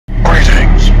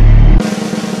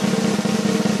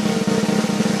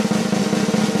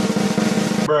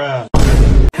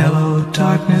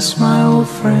darkness, my old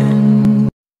friend.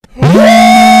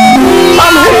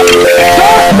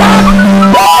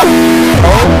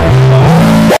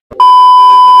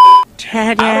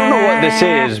 I don't know what this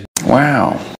is.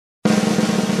 Wow.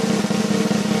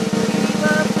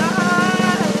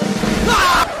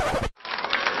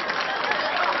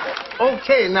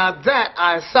 Okay, now that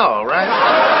I saw, right?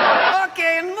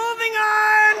 Okay, moving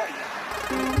on.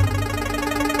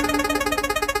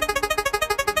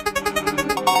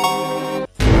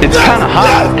 It's kind of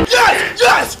hot.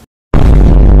 Yes!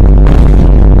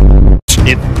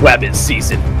 It's webbing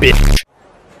season, bitch.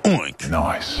 Oink.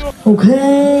 Nice.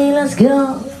 Okay, let's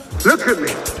go. Look at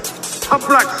me. I'm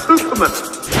like Superman.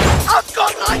 I've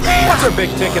got an idea. What's a big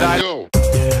ticket item?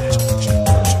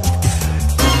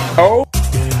 Oh.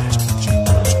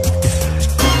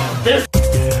 Hey,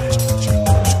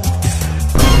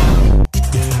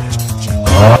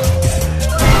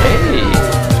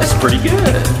 that's pretty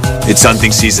good. It's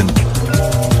hunting season.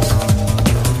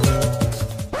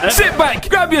 Sit back,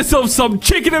 grab yourself some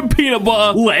chicken and peanut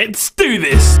butter. Let's do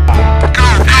this.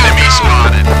 Enemy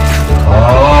spotted.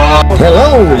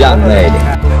 Hello, young lady.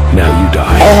 Now you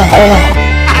die.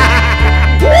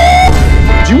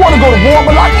 Do you want to go to war,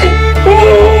 Malaki?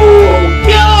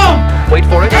 Wait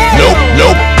for it. Nope,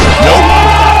 nope, nope.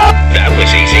 That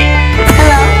was easy.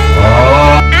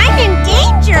 I'm in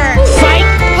danger! Psych!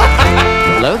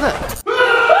 Hello there.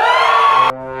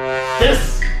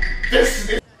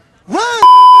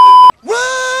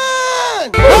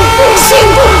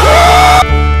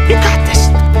 You got this.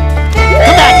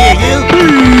 Come back here, you.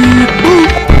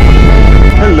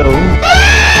 Hello.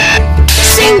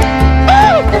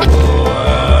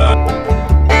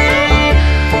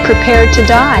 Prepared to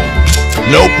die.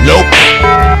 Nope, nope.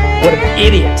 What an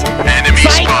idiot. Enemy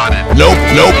spotted. Nope,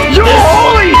 nope. Yo,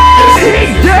 holy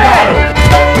he's dead.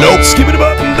 Nope. Skip it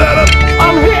up and that up.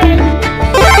 I'm hit.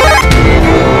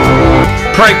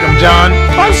 Prank him, John.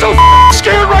 I'm so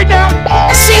scared right now.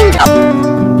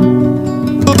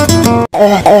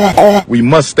 We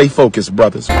must stay focused,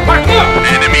 brothers.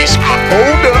 Enemy spotted.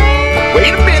 Hold up.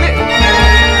 Wait a minute.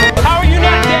 How are you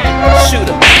not dead? Shoot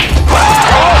him.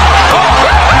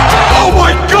 Oh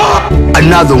my God.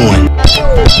 Another one.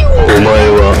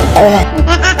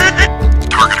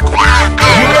 Target acquired.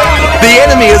 The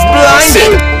enemy is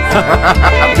blinded.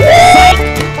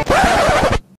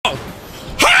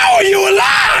 How are you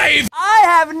alive? I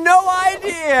have no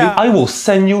idea. I will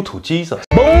send you to Jesus.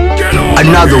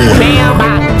 Another one.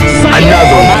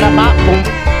 Another one.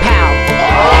 Pow.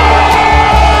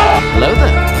 Hello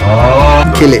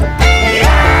there. Kill it.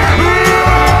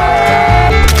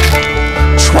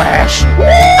 Trash.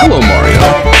 Hello, Mario.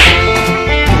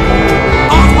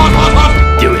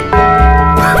 Do it.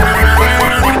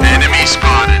 Enemy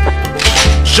spotted.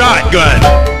 Shotgun.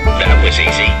 That was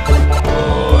easy.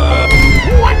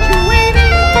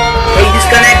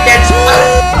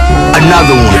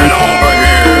 Another one.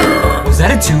 Was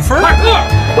that a twofer?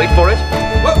 Wait for it.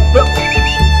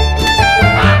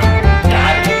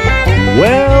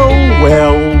 Well.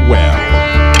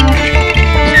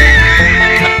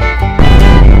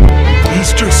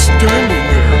 He's just standing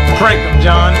there. Prank him,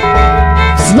 John.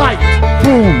 Snipe.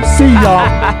 Boom. See y'all.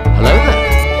 Hello there.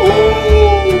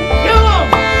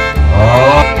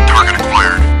 Target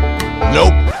acquired.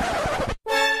 Nope.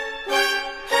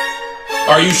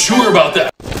 Are you sure about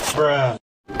that? Bruh.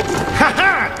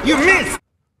 You missed.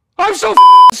 I'm so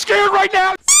scared right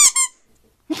now.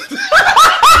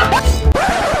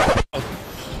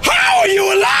 How are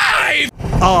you alive?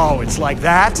 Oh, it's like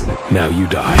that. Now you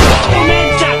die.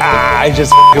 I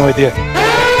just f***ing with you.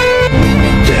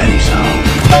 Daddy's home.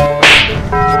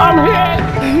 I'm hit.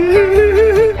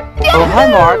 Oh, hi,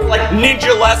 Mark. Like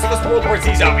Ninja Last of Us World War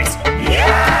Z zombies.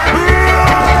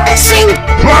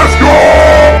 Let's go!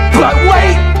 But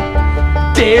wait.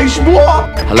 There's more.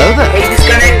 Hello there.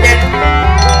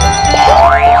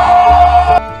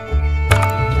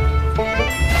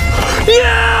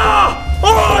 Yeah!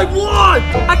 Oh, I won!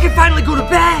 I can finally go to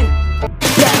bed.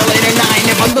 Battle 89,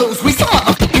 if I lose, we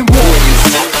saw.